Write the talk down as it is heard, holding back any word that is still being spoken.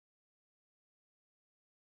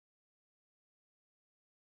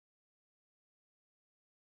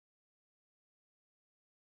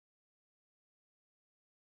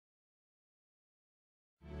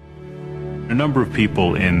A number of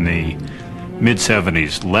people in the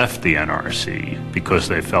mid-70s left the NRC because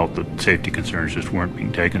they felt that safety concerns just weren't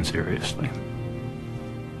being taken seriously.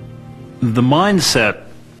 The mindset,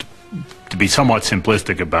 to be somewhat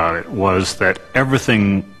simplistic about it, was that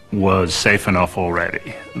everything was safe enough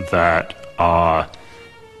already, that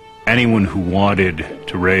anyone who wanted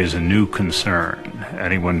to raise a new concern,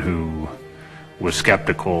 anyone who was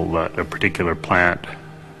skeptical that a particular plant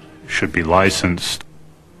should be licensed,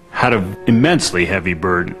 had an immensely heavy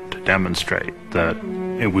burden to demonstrate that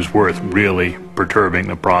it was worth really perturbing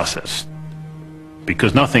the process,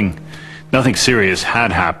 because nothing serious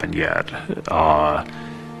had happened yet, or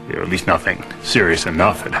at least nothing serious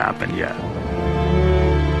enough had happened yet.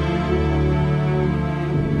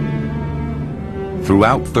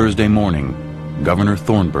 Throughout Thursday morning, Governor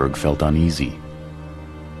Thornburg felt uneasy.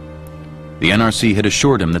 The NRC had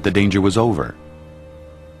assured him that the danger was over,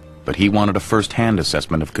 but he wanted a first-hand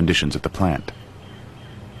assessment of conditions at the plant.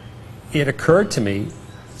 It occurred to me,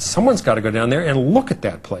 someone's got to go down there and look at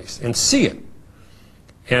that place and see it.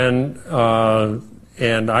 And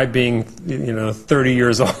I being, 30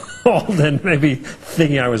 years old and maybe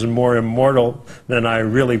thinking I was more immortal than I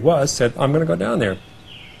really was, said, I'm going to go down there.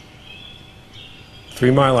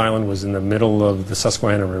 3 Mile Island was in the middle of the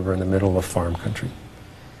Susquehanna River, in the middle of farm country.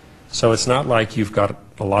 So it's not like you've got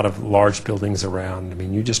a lot of large buildings around. I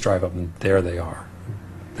mean, you just drive up and there they are.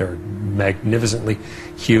 They're magnificently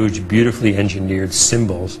huge, beautifully engineered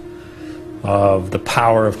symbols of the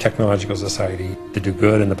power of technological society to do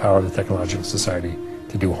good and the power of the technological society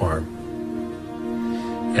to do harm.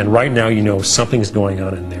 And right now you know something's going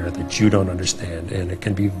on in there that you don't understand, and it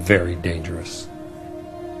can be very dangerous.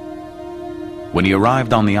 When he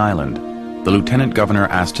arrived on the island, the lieutenant governor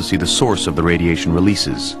asked to see the source of the radiation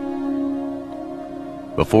releases.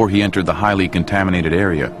 Before he entered the highly contaminated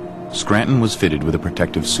area, Scranton was fitted with a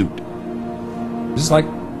protective suit. It's like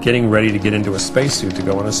getting ready to get into a spacesuit to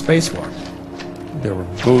go on a spacewalk. There were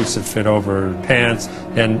boots that fit over pants,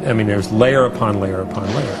 and I mean there's layer upon layer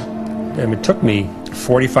upon layer. And it took me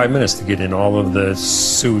 45 minutes to get in all of the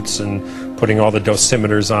suits and putting all the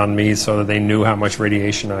dosimeters on me so that they knew how much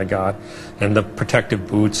radiation I got, and the protective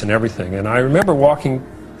boots and everything. And I remember walking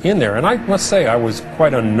in there, and I must say I was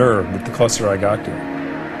quite unnerved the closer I got to it.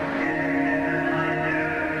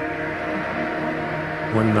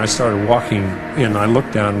 When I started walking in, I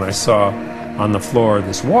looked down and I saw on the floor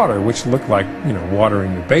this water, which looked like, water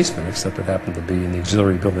in your basement, except it happened to be in the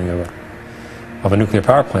auxiliary building of a nuclear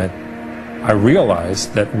power plant. I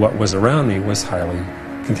realized that what was around me was highly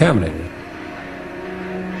contaminated.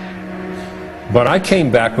 But I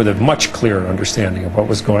came back with a much clearer understanding of what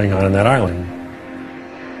was going on in that island.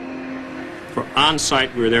 For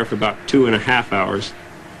on-site, we were there for about 2.5 hours.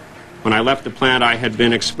 When I left the plant, I had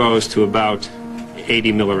been exposed to about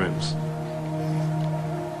 80 millirems.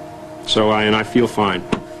 So I feel fine.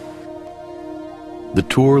 The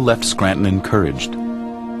tour left Scranton encouraged.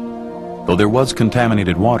 Though there was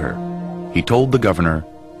contaminated water, he told the governor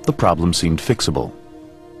the problem seemed fixable.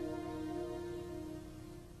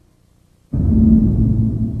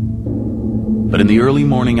 But in the early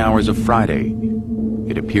morning hours of Friday,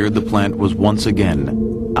 it appeared the plant was once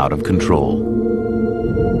again out of control.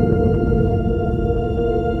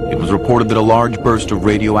 It was reported that a large burst of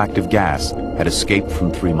radioactive gas had escaped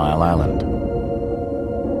from 3 Mile Island.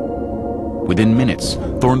 Within minutes,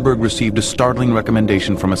 Thornburg received a startling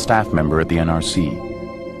recommendation from a staff member at the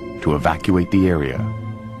NRC to evacuate the area.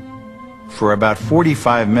 For about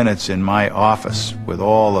 45 minutes in my office, with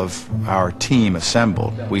all of our team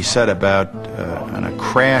assembled, we set about a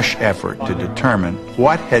crash effort to determine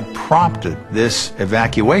what had prompted this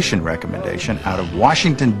evacuation recommendation out of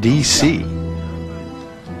Washington, D.C.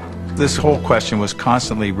 This whole question was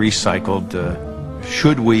constantly recycled.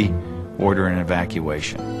 Should we order an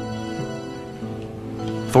evacuation?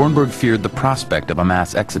 Thornburg feared the prospect of a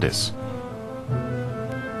mass exodus.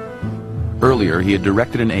 Earlier, he had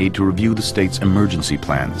directed an aide to review the state's emergency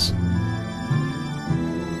plans.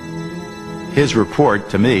 His report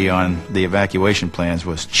to me on the evacuation plans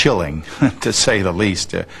was chilling, to say the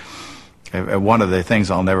least. One of the things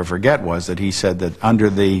I'll never forget was that he said that under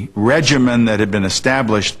the regimen that had been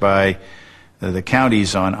established by the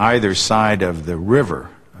counties on either side of the river,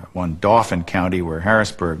 one Dauphin County where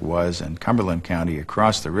Harrisburg was and Cumberland County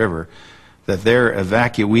across the river, that their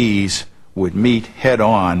evacuees would meet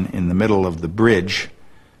head-on in the middle of the bridge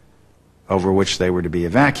over which they were to be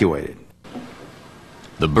evacuated.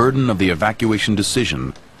 The burden of the evacuation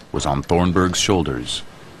decision was on Thornburg's shoulders.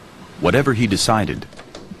 Whatever he decided,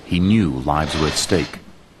 he knew lives were at stake.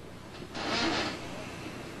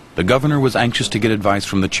 The governor was anxious to get advice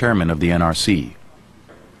from the chairman of the NRC.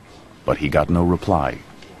 but he got no reply.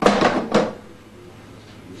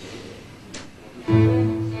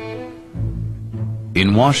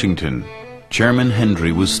 In Washington, Chairman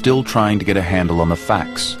Hendry was still trying to get a handle on the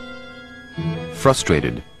facts.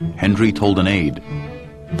 Frustrated, Hendry told an aide,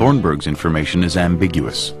 "Thornburg's information is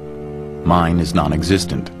ambiguous. Mine is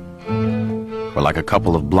non-existent. We're like a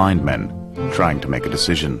couple of blind men trying to make a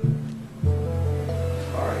decision."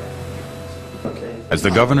 As the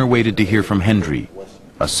governor waited to hear from Hendry,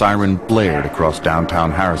 a siren blared across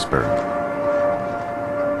downtown Harrisburg.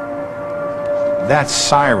 That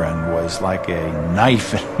siren was like a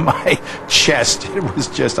knife in my chest. It was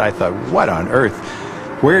just, I thought, what on earth?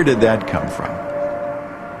 Where did that come from?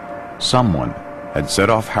 Someone had set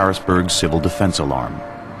off Harrisburg's civil defense alarm,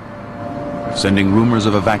 sending rumors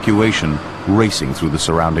of evacuation racing through the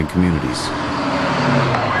surrounding communities.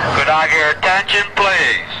 Could I get your attention,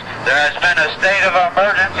 please? There has been a state of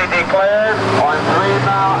emergency declared on 3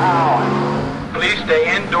 Mile Alley. Please stay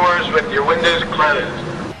indoors with your windows closed.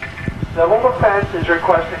 Civil Defense is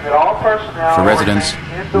requesting that all personnel... For residents,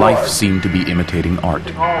 life seemed to be imitating art.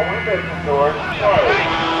 All windows and doors closed.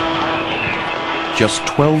 Just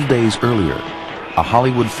 12 days earlier, a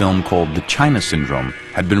Hollywood film called The China Syndrome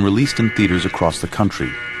had been released in theaters across the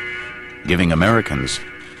country, giving Americans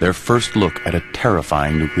their first look at a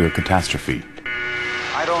terrifying nuclear catastrophe.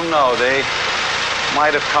 I don't know. They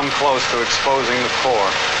might have come close to exposing the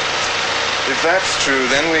core. If that's true,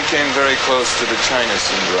 then we came very close to the China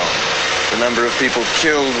Syndrome. The number of people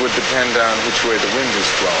killed would depend on which way the wind is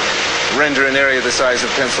blowing. Render an area the size of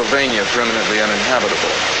Pennsylvania permanently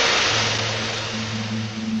uninhabitable.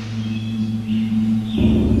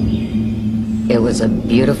 It was a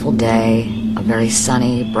beautiful day, a very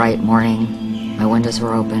sunny, bright morning. My windows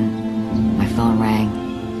were open, my phone rang,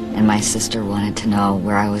 and my sister wanted to know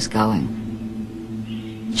where I was going.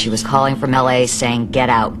 She was calling from LA saying, get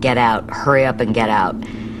out, hurry up and get out.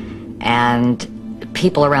 And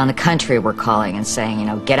people around the country were calling and saying, you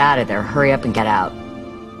know, get out of there, hurry up and get out.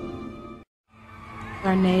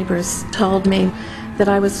 Our neighbors told me that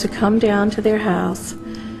I was to come down to their house.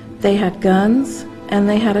 They had guns and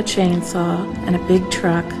they had a chainsaw and a big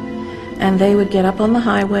truck, and they would get up on the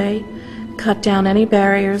highway, cut down any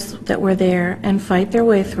barriers that were there and fight their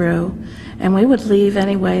way through, and we would leave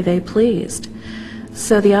any way they pleased.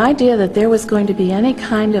 So the idea that there was going to be any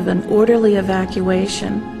kind of an orderly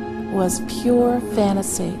evacuation was pure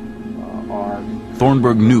fantasy.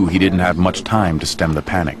 Thornburg knew he didn't have much time to stem the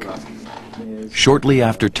panic. Shortly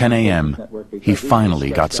after 10 a.m., he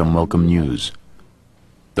finally got some welcome news.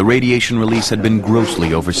 The radiation release had been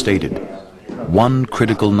grossly overstated. One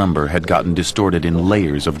critical number had gotten distorted in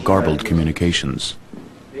layers of garbled communications.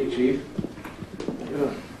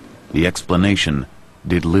 The explanation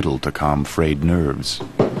did little to calm frayed nerves.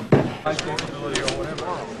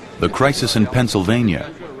 The crisis in Pennsylvania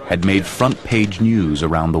had made front-page news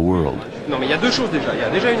around the world.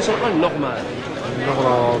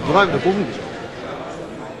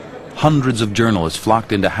 Hundreds of journalists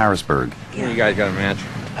flocked into Harrisburg, You guys got a match?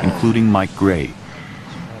 including Mike Gray.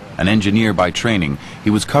 An engineer by training, he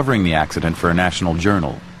was covering the accident for a national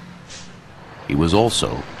journal. He was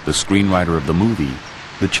also the screenwriter of the movie,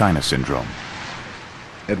 The China Syndrome.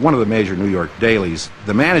 At one of the major New York dailies,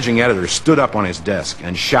 the managing editor stood up on his desk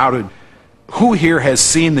and shouted, "Who here has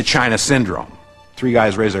seen the China Syndrome?" 3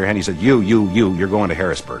 guys raised their hand. He said, you're going to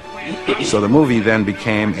Harrisburg. So the movie then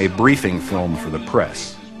became a briefing film for the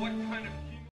press.